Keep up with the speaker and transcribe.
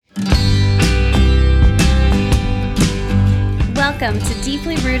Welcome to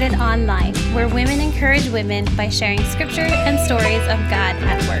Deeply Rooted Online, where women encourage women by sharing scripture and stories of God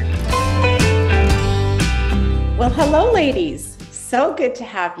at work. Well, hello, ladies. So good to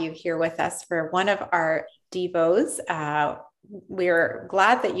have you here with us for one of our Devos. We're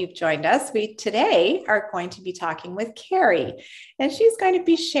glad that you've joined us. We today are going to be talking with Carrie, and she's going to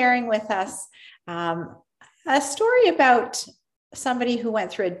be sharing with us a story about somebody who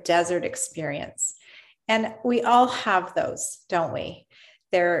went through a desert experience. And we all have those, don't we?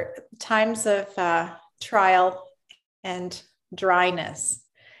 There are times of trial and dryness.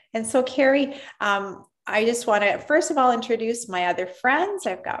 And so, Carrie, I just want to, first of all, introduce my other friends.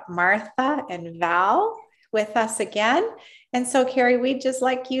 I've got Martha and Val with us again. And so, Carrie, we'd just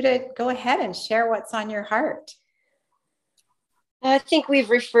like you to go ahead and share what's on your heart. I think we've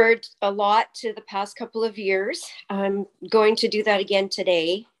referred a lot to the past couple of years. I'm going to do that again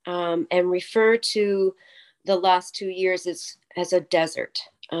today and refer to the last 2 years as a desert.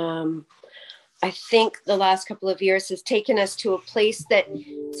 I think the last couple of years has taken us to a place that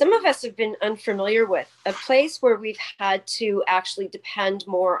some of us have been unfamiliar with, a place where we've had to actually depend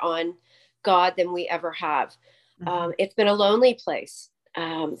more on God than we ever have. It's been a lonely place.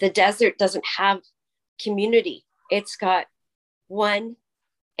 The desert doesn't have community. It's got one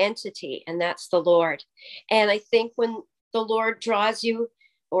entity, and that's the Lord. And I think when the Lord draws you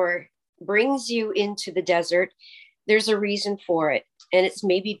or brings you into the desert, there's a reason for it. And it's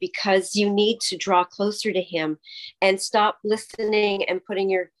maybe because you need to draw closer to him and stop listening and putting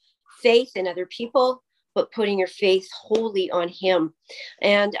your faith in other people, but putting your faith wholly on him.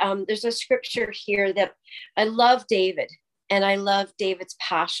 And there's a scripture here that I love David, and I love David's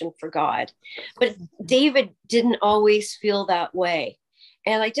passion for God. But David didn't always feel that way.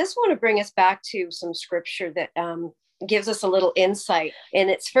 And I just want to bring us back to some scripture that gives us a little insight. And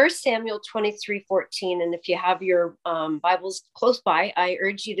it's 1 Samuel 23:14. And if you have your Bibles close by, I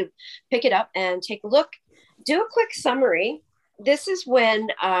urge you to pick it up and take a look. Do a quick summary. This is when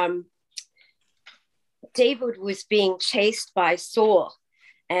David was being chased by Saul,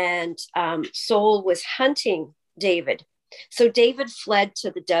 and Saul was hunting David. So David fled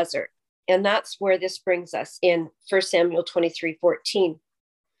to the desert, and that's where this brings us in 1 Samuel 23:14.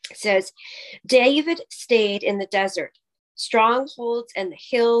 It says, David stayed in the desert, strongholds and the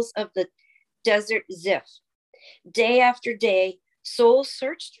hills of the desert Ziph. Day after day, Saul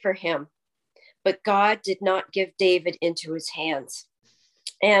searched for him, but God did not give David into his hands.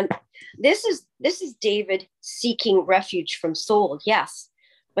 And this is David seeking refuge from Saul, yes,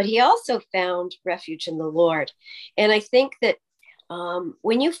 but he also found refuge in the Lord. And I think that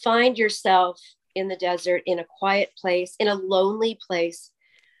when you find yourself in the desert, in a quiet place, in a lonely place,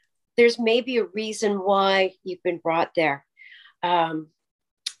 there's maybe a reason why you've been brought there.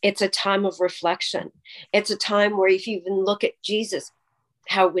 It's a time of reflection. It's a time where if you even look at Jesus,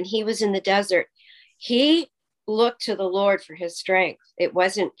 how when he was in the desert, he looked to the Lord for his strength. It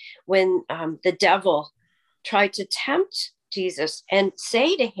wasn't when the devil tried to tempt Jesus and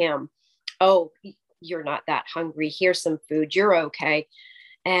say to him, oh, you're not that hungry. Here's some food. You're okay.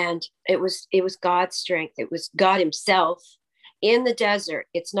 And it was God's strength. It was God himself in the desert.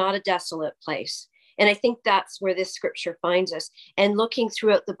 It's not a desolate place. And I think that's where this scripture finds us. And looking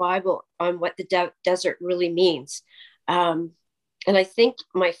throughout the Bible on what the desert really means. And I think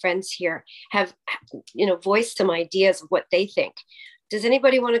my friends here have, voiced some ideas of what they think. Does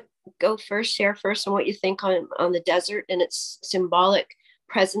anybody want to go first, share first on what you think on the desert and its symbolic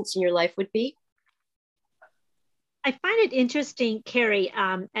presence in your life would be? I find it interesting, Carrie,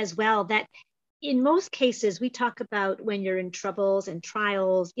 as well, that in most cases, we talk about when you're in troubles and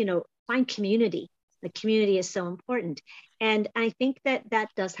trials, find community. The community is so important. And I think that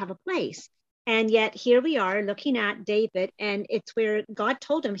does have a place. And yet here we are looking at David, and it's where God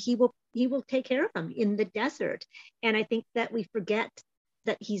told him he will take care of him in the desert. And I think that we forget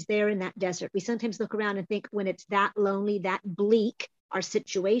that he's there in that desert. We sometimes look around and think when it's that lonely, that bleak, our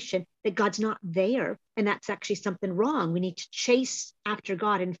situation, that God's not there. And that's actually something wrong. We need to chase after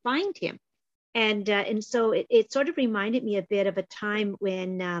God and find him. And so it sort of reminded me a bit of a time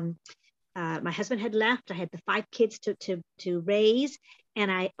when my husband had left. I had the 5 kids to raise, and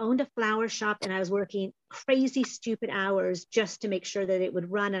I owned a flower shop, and I was working crazy, stupid hours just to make sure that it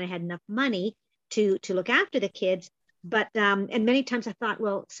would run, and I had enough money to look after the kids. But and many times I thought,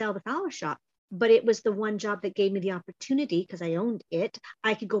 well, sell the flower shop. But it was the one job that gave me the opportunity, because I owned it.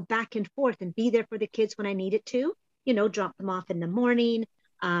 I could go back and forth and be there for the kids when I needed to, drop them off in the morning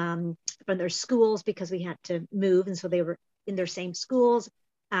from their schools, because we had to move. And so they were in their same schools,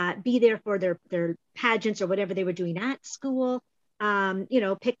 be there for their pageants or whatever they were doing at school,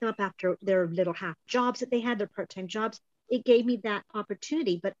 pick them up after their little half jobs that they had, their part-time jobs. it gave me that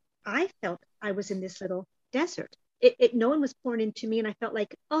opportunity. But I felt I was in this little desert. No one was pouring into me. And I felt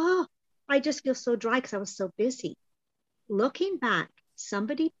like, oh, I just feel so dry because I was so busy. Looking back,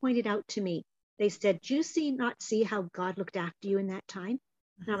 somebody pointed out to me, they said, do you not see how God looked after you in that time?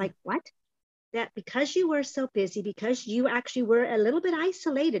 And I'm like, what? That because you were so busy, because you actually were a little bit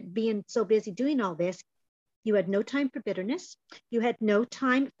isolated, being so busy doing all this, you had no time for bitterness. You had no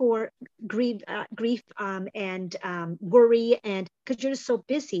time for grief and worry. And because you're just so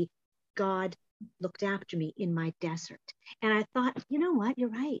busy, God looked after me in my desert. And I thought, you know what? You're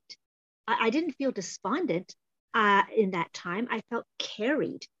right. I didn't feel despondent in that time. I felt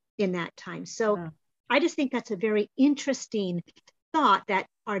carried in that time. So I just think that's a very interesting thought, that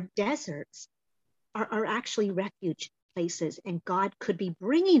our deserts are actually refuge places, and God could be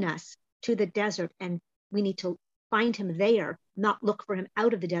bringing us to the desert, and we need to find him there, not look for him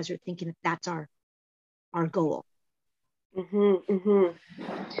out of the desert thinking that that's our goal. Mm-hmm, mm-hmm.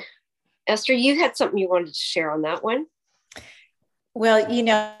 Esther, you had something you wanted to share on that one? Well,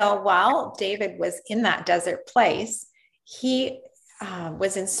 while David was in that desert place, he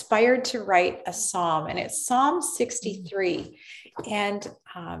was inspired to write a psalm, and it's Psalm 63. And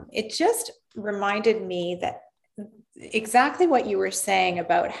it just reminded me that exactly what you were saying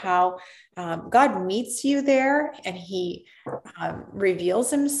about how God meets you there, and he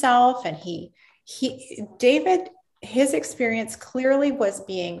reveals himself. And David, his experience clearly was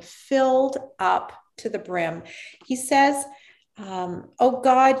being filled up to the brim. He says, oh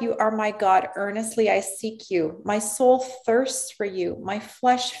God, you are my God. Earnestly I seek you. My soul thirsts for you. My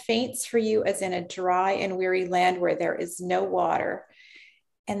flesh faints for you as in a dry and weary land where there is no water.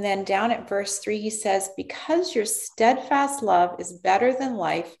 And then down at verse 3, he says, because your steadfast love is better than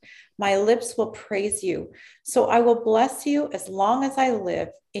life, my lips will praise you. So I will bless you as long as I live.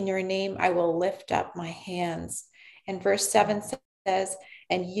 In your name, I will lift up my hands. And verse 7 says,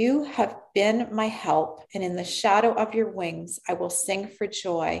 and you have been my help, and in the shadow of your wings, I will sing for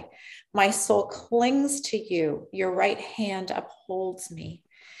joy. My soul clings to you. Your right hand upholds me.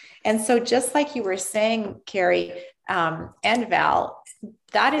 And so just like you were saying, Carrie and Val,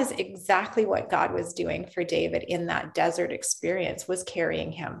 that is exactly what God was doing for David in that desert experience, was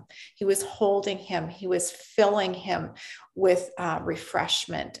carrying him. He was holding him. He was filling him with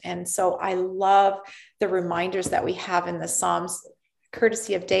refreshment. And so I love the reminders that we have in the Psalms,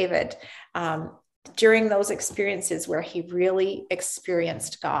 courtesy of David, during those experiences where he really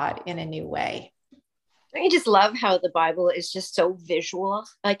experienced God in a new way. Don't you just love how the Bible is just so visual?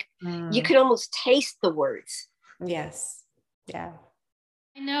 Like you can almost taste the words. Yes. Yeah.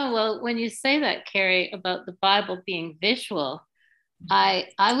 I know. Well, when you say that, Carrie, about the Bible being visual, I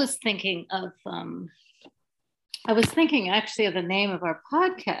was thinking of actually of the name of our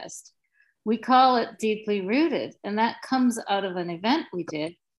podcast. We call it Deeply Rooted, and that comes out of an event we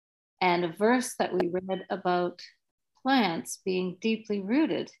did and a verse that we read about plants being deeply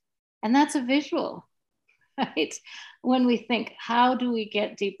rooted. And that's a visual, right? When we think, how do we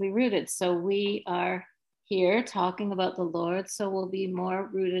get deeply rooted? So we are here talking about the Lord, so we'll be more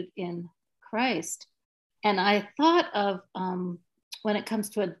rooted in Christ. And I thought of, when it comes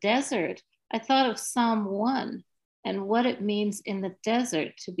to a desert, I thought of Psalm 1 and what it means in the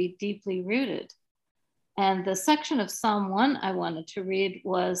desert to be deeply rooted. And the section of Psalm 1 I wanted to read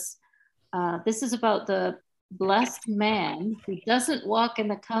was, this is about the blessed man who doesn't walk in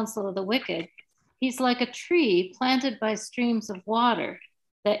the counsel of the wicked. He's like a tree planted by streams of water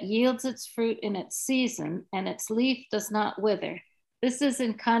that yields its fruit in its season, and its leaf does not wither. This is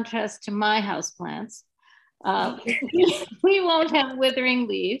in contrast to my houseplants. We won't have withering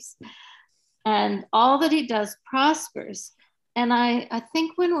leaves, and all that he does prospers. And I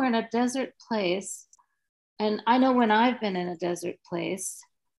think when we're in a desert place, and I know when I've been in a desert place,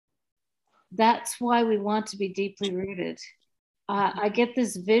 that's why we want to be deeply rooted. I get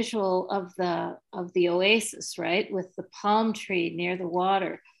this visual of the oasis, right, with the palm tree near the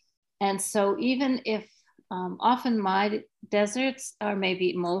water. And so even if often my deserts are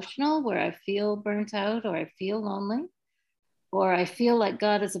maybe emotional, where I feel burnt out, or I feel lonely, or I feel like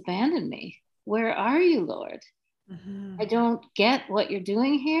God has abandoned me. Where are you, Lord? Mm-hmm. I don't get what you're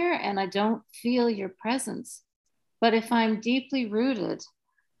doing here, and I don't feel your presence. But if I'm deeply rooted,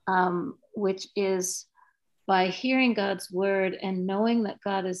 which is by hearing God's word and knowing that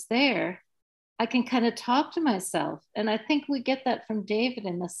God is there, I can kind of talk to myself. And I think we get that from David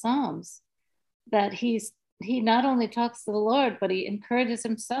in the Psalms, that he not only talks to the Lord, but he encourages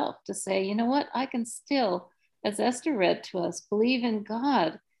himself to say, you know what, I can still, as Esther read to us, believe in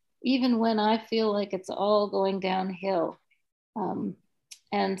God, even when I feel like it's all going downhill.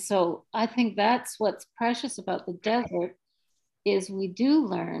 And so I think that's what's precious about the desert, is we do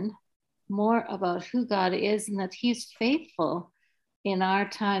learn more about who God is and that he's faithful in our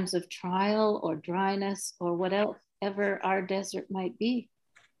times of trial or dryness or whatever our desert might be.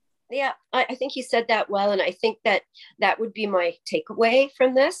 Yeah, I think you said that well. And I think that would be my takeaway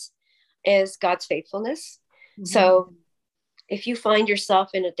from this is God's faithfulness. Mm-hmm. So if you find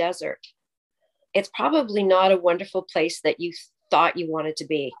yourself in a desert, it's probably not a wonderful place that you thought you wanted to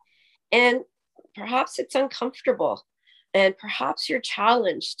be. And perhaps it's uncomfortable. And perhaps you're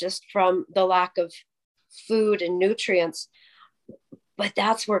challenged just from the lack of food and nutrients. But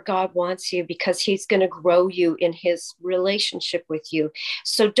that's where God wants you, because he's going to grow you in his relationship with you.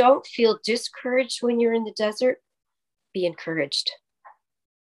 So don't feel discouraged when you're in the desert. Be encouraged.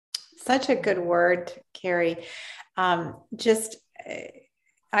 Such a good word, Carrie. I'm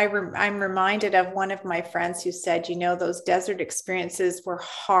reminded of one of my friends who said, those desert experiences were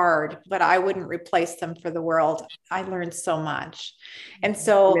hard, but I wouldn't replace them for the world. I learned so much. And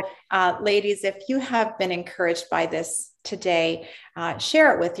so, ladies, if you have been encouraged by this today,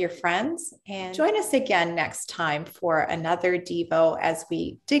 share it with your friends and join us again next time for another Devo as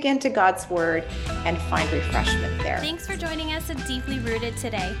we dig into God's word and find refreshment there. Thanks for joining us at Deeply Rooted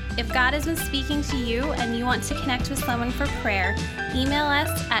today. If God has been speaking to you and you want to connect with someone for prayer, email us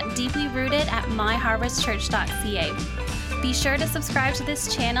at deeplyrooted@myharvestchurch.ca. Be sure to subscribe to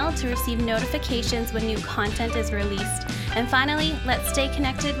this channel to receive notifications when new content is released. And finally, let's stay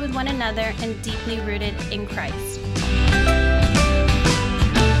connected with one another and deeply rooted in Christ.